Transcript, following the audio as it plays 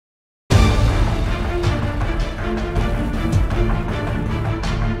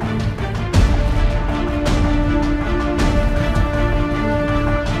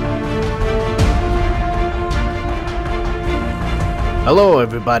Hello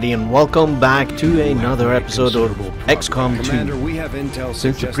everybody and welcome back to another episode of XCOM 2.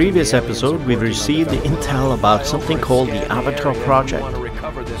 Since the previous episode we've received the intel about something called the Avatar project.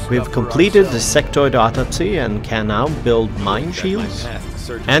 We've completed the sectoid autopsy and can now build mine shields.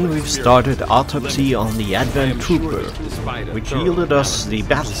 And we've started autopsy on the Advent Trooper, which yielded us the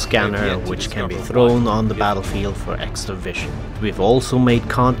battle scanner which can be thrown on the battlefield for extra vision. We've also made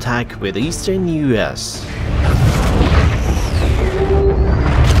contact with Eastern US.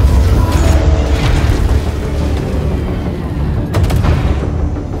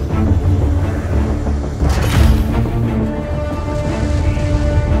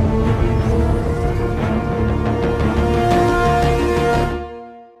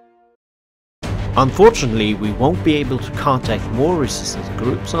 Unfortunately, we won't be able to contact more resistance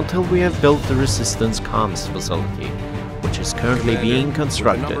groups until we have built the resistance comms facility, which is currently being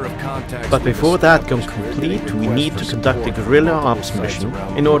constructed. But before that comes complete, we need to conduct a guerrilla ops mission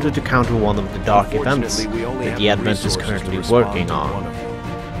in order to counter one of the dark events that the Advent is currently working on.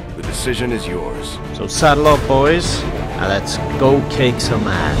 The decision is yours. So saddle up, boys, and let's go kick some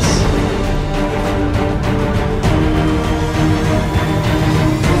ass.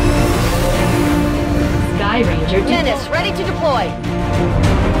 Ranger Menace, ready to deploy.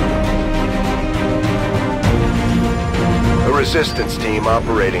 The resistance team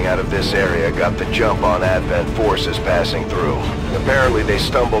operating out of this area got the jump on Advent forces passing through. Apparently they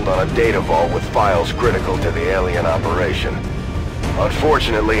stumbled on a data vault with files critical to the alien operation.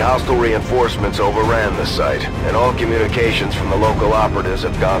 Unfortunately, hostile reinforcements overran the site, and all communications from the local operatives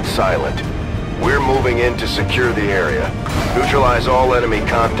have gone silent. We're moving in to secure the area, neutralize all enemy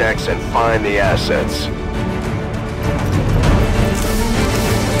contacts, and find the assets.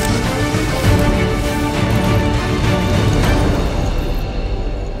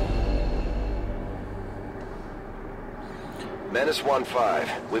 Menace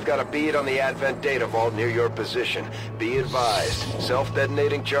 1-5, we've got a bead on the Advent data vault near your position. Be advised,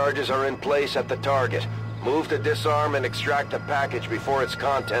 self-detonating charges are in place at the target. Move to disarm and extract the package before its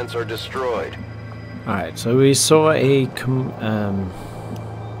contents are destroyed. Alright, so we saw a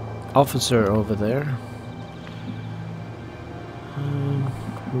officer over there.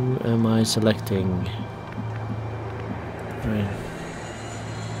 Who am I selecting? Right.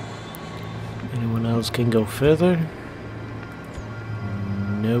 Anyone else can go further?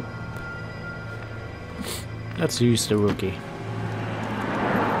 Nope. Let's use the rookie.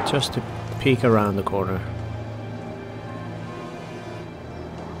 Just to peek around the corner.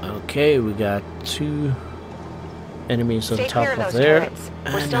 Okay, we got two enemies on top of there.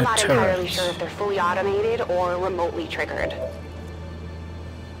 We're still not entirely sure if they're fully automated or remotely triggered.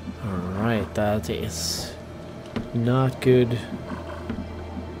 Alright, that is not good.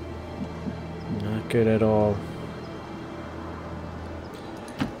 Not good at all.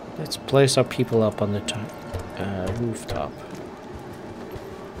 Let's place our people up on the rooftop.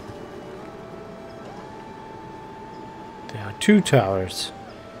 There are two towers.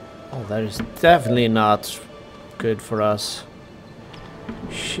 Oh, that is definitely not good for us.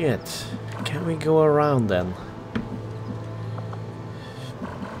 Shit. Can we go around then?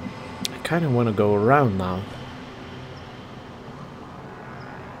 I kind of want to go around now.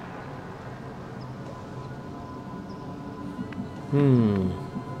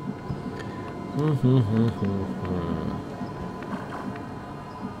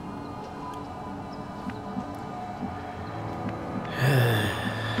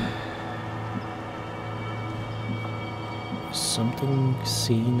 Something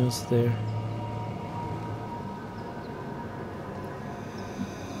seeing us there.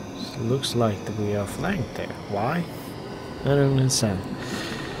 Looks like that we are flanked there. Why? I don't understand.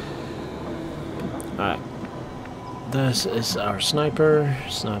 Alright. This is our sniper.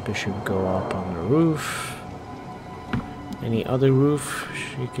 Sniper should go up on the roof. Any other roof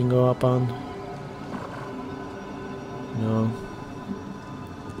she can go up on? No.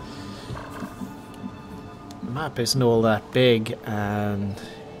 The map isn't all that big, and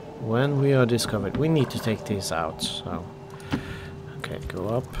when we are discovered, we need to take these out. So, okay, go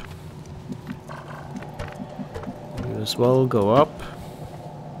up. You as well go up.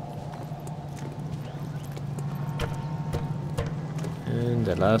 And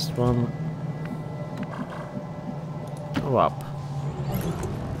the last one, go up.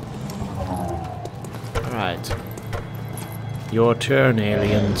 Alright. Your turn,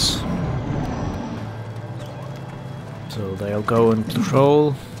 aliens. So they'll go and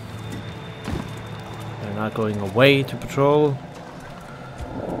patrol. They're not going away to patrol.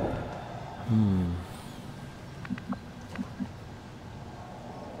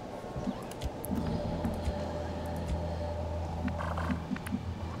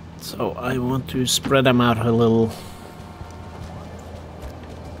 So I want to spread them out a little.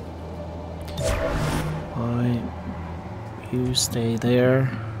 You stay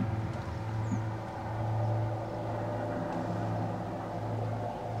there.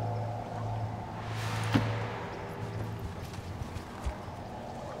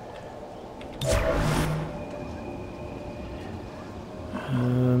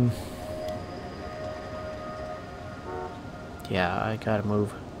 Yeah, I gotta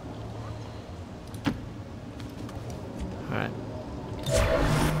move. Alright.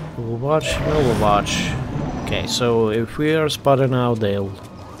 Overwatch, no Overwatch. Okay, so if we are spotted now, they'll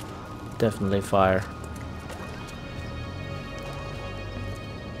definitely fire.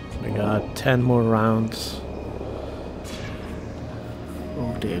 We got 10 more rounds.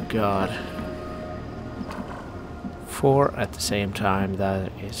 Oh dear God. 4 at the same time,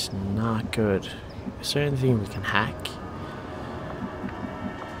 that is not good. Is there anything we can hack?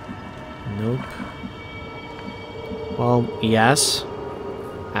 Nope. Well, yes.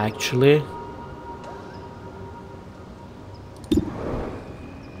 Actually.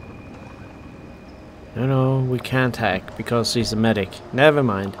 No, we can't hack because he's a medic. Never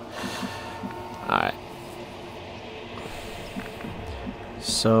mind. Alright.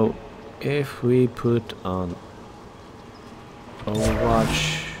 So, if we put on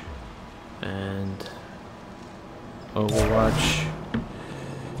Overwatch and Overwatch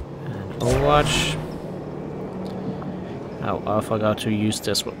and Overwatch. Oh, I forgot to use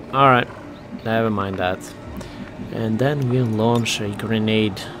this one. Alright, never mind that. And then we'll launch a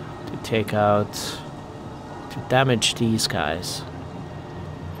grenade to take out, to damage these guys.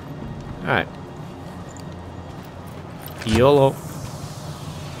 Alright. YOLO.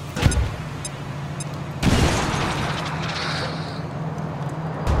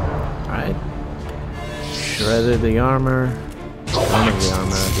 Alright. Shredded the armor. One of the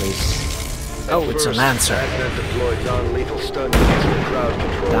armor at least. Oh, it's a Lancer.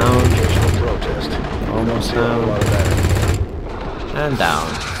 Down. Almost down. And down.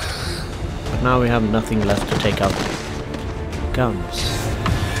 But now we have nothing left to take out. Guns.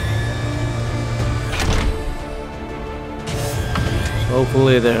 So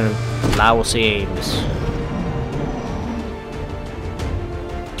hopefully they're lousy aims.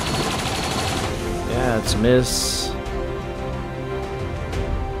 Yeah, it's a miss.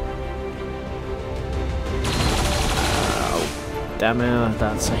 Damn it,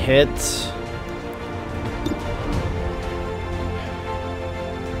 that's a hit.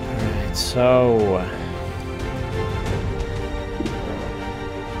 Alright, so...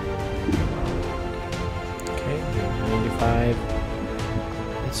 Okay, 95.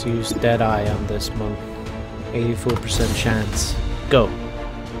 Let's use Deadeye on this one. 84% chance. Go.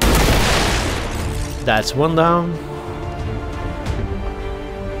 That's one down.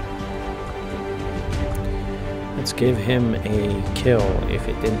 Let's give him a kill if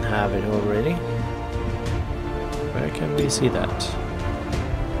it didn't have it already. Where can we see that?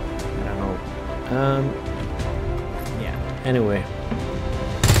 I don't know. Yeah, anyway.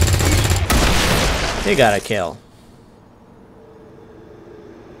 He got a kill.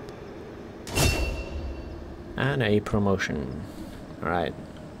 And a promotion. Alright.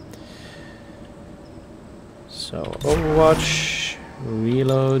 So, Overwatch,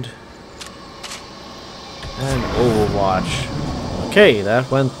 reload. And Overwatch. Okay, that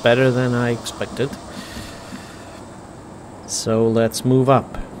went better than I expected. So let's move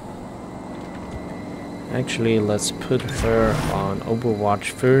up. Actually, let's put her on Overwatch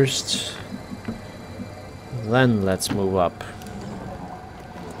first. Then let's move up.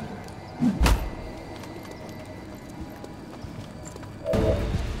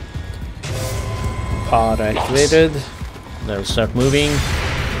 Pod activated. They'll start moving.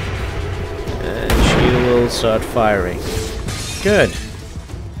 Will start firing. Good.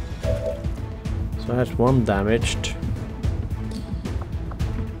 So that's one damaged.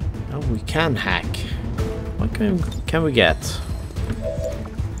 Oh, we can hack. What can we get?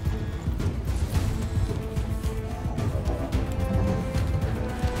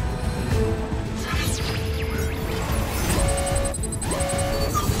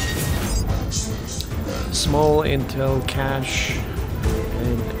 Small intel cache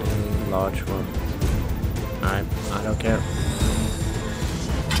and a large one. Alright, I don't care.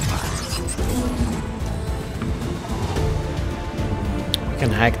 We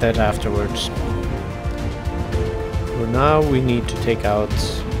can hack that afterwards. For now, we need to take out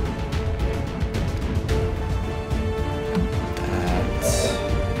that.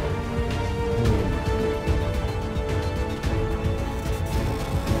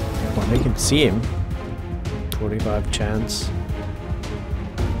 Well, I can see him. 45 chance.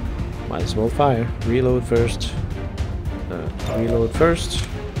 Might as well fire. Reload first. Reload first.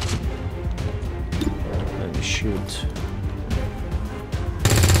 Then we shoot.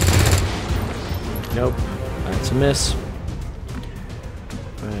 Nope, that's a miss.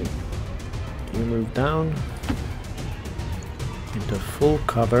 Right, you move down into full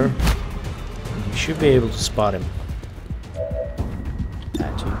cover. And you should be able to spot him.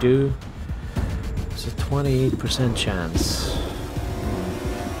 That you do. It's a 28% chance.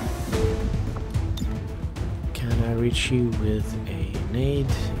 Can I reach you with a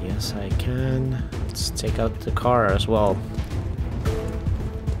nade? Yes, I can. Let's take out the car as well.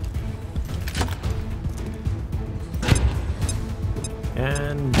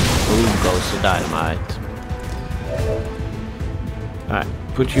 And boom goes the dynamite. Alright,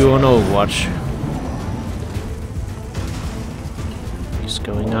 put you on Overwatch. He's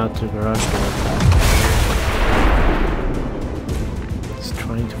going out the garage door. He's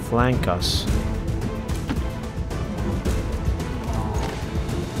trying to flank us.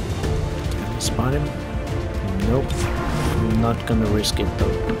 Can I spot him? Nope. I'm not gonna risk it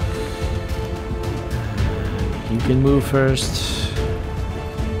though. You can move first.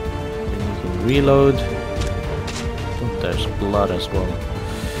 Reload. Oh, there's blood as well.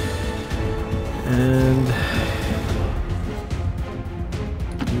 And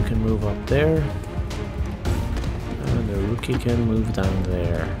you can move up there. And the rookie can move down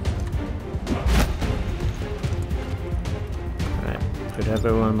there. Alright, put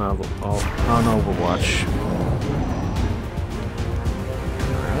everyone on Overwatch.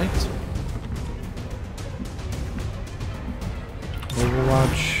 Alright.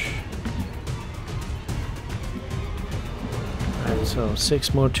 Overwatch. So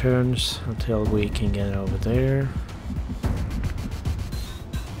 6 more turns until we can get over there.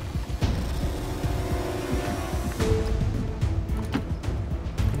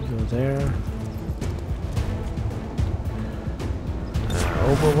 Go there.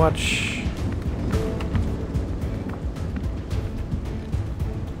 Overwatch.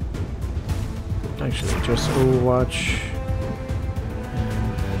 Actually, just Overwatch.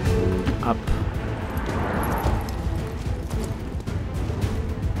 And move up.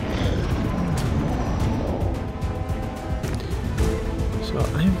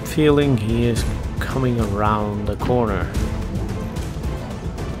 I'm feeling he is coming around the corner.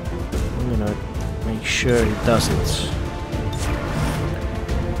 I'm gonna make sure he doesn't.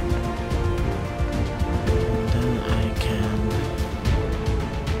 And then I can...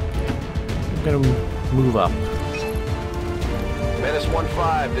 I'm gonna move up. Menace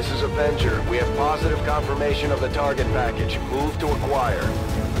 1-5, this is Avenger. We have positive confirmation of the target package. Move to acquire.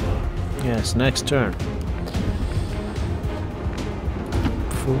 Yes, next turn.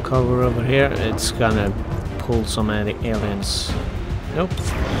 Full cover over here. It's gonna pull some aliens. Nope,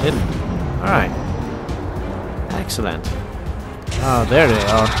 didn't. Alright. Excellent. Oh, there they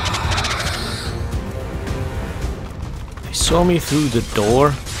are. They saw me through the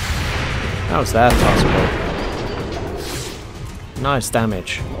door. How is that possible? Nice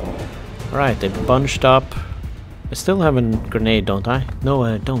damage. Alright, they bunched up. I still have a grenade, don't I? No,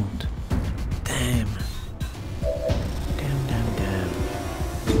 I don't. Damn.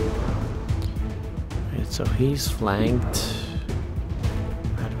 So he's flanked.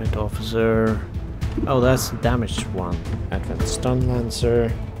 Advent officer. Oh, that's the damaged one. Advent stun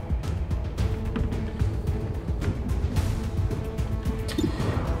lancer.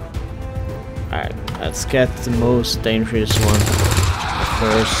 Alright, let's get the most dangerous one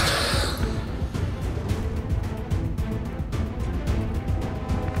first.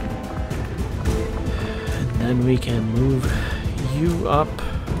 And then we can move you up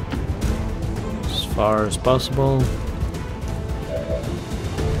as far as possible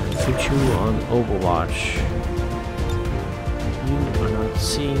and put you on Overwatch. You are not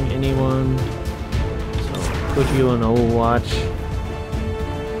seeing anyone, so put you on Overwatch.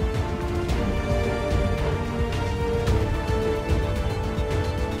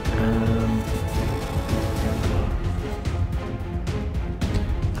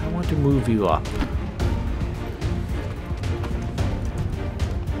 I want to move you up.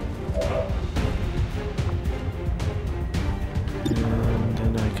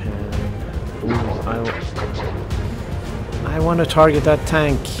 I want to target that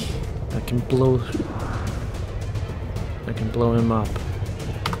tank. I can blow him up.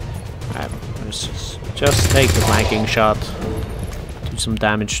 Alright, let's just take the flanking shot. Do some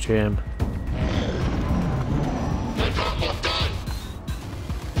damage to him.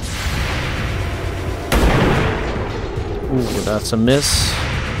 Ooh, that's a miss.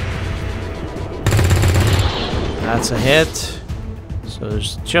 That's a hit. So So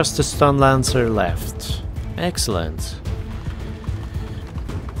there's just a stun lancer left. Excellent.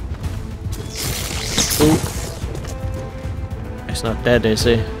 Ooh. He's not dead, is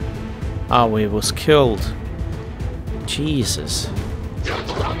he? Oh, he was killed. Jesus.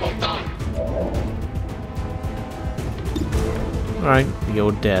 Alright,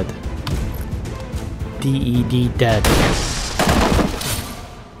 you're dead. DED dead.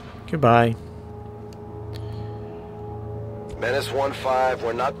 Goodbye. Menace 1-5,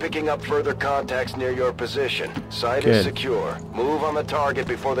 we're not picking up further contacts near your position. Site Good. is secure. Move on the target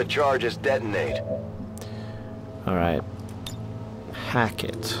before the charges detonate. Alright. Hack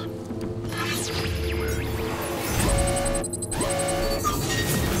it.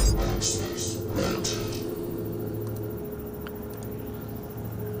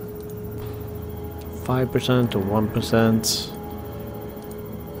 %5 to 1%.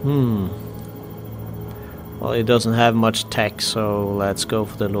 Well, it doesn't have much tech, so let's go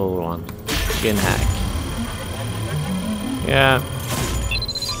for the lower one. Skin hack. Yeah.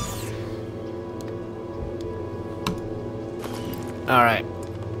 Alright.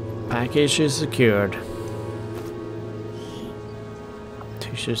 Package is secured.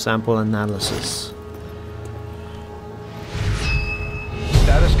 Tissue sample analysis.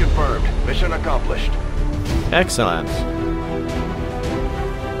 Status confirmed. Mission accomplished. Excellent.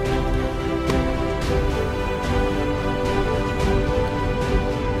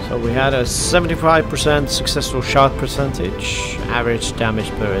 So we had a 75% successful shot percentage, average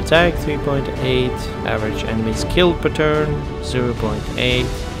damage per attack 3.8, average enemies killed per turn 0.8,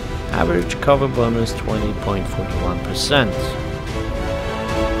 average cover bonus 20.41%.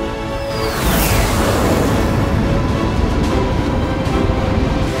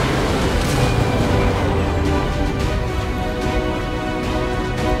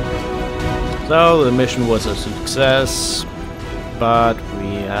 So the mission was a success, but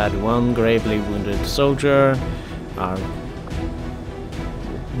we had one gravely wounded soldier, our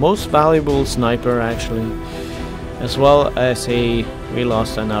most valuable sniper actually, as well as we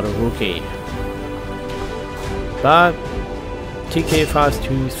lost another rookie. But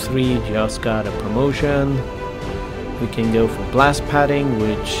TK523 just got a promotion. We can go for blast padding,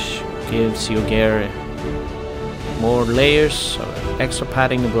 which gives your gear more layers, so extra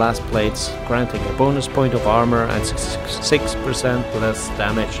padding and blast plates, granting a bonus point of armor and 6% less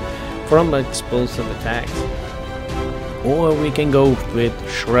damage from explosive attacks. Or we can go with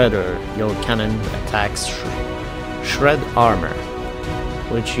Shredder, your cannon attacks shred armor,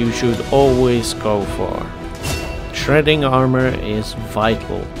 which you should always go for. Shredding armor is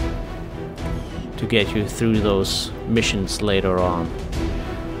vital to get you through those missions later on.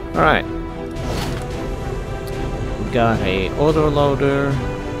 Alright. Got a autoloader,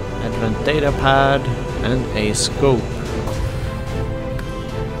 advanced data pad, and a scope.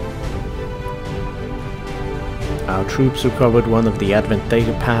 Our troops recovered one of the advanced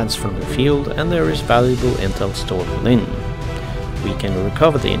data pads from the field, and there is valuable intel stored within. We can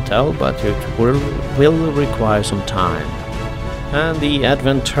recover the intel, but it will require some time. And the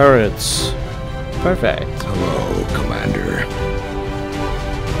advent turrets. Perfect. Hello, Commander.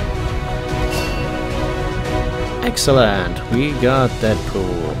 Excellent, we got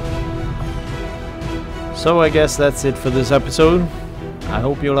Deadpool. So I guess that's it for this episode. I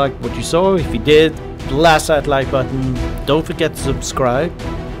hope you liked what you saw. If you did, blast that like button. Don't forget to subscribe.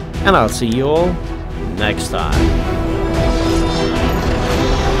 And I'll see you all next time.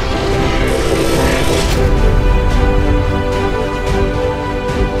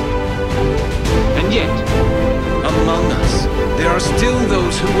 And yet, among us, there are still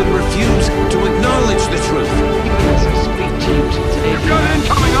those who would refuse to acknowledge the truth.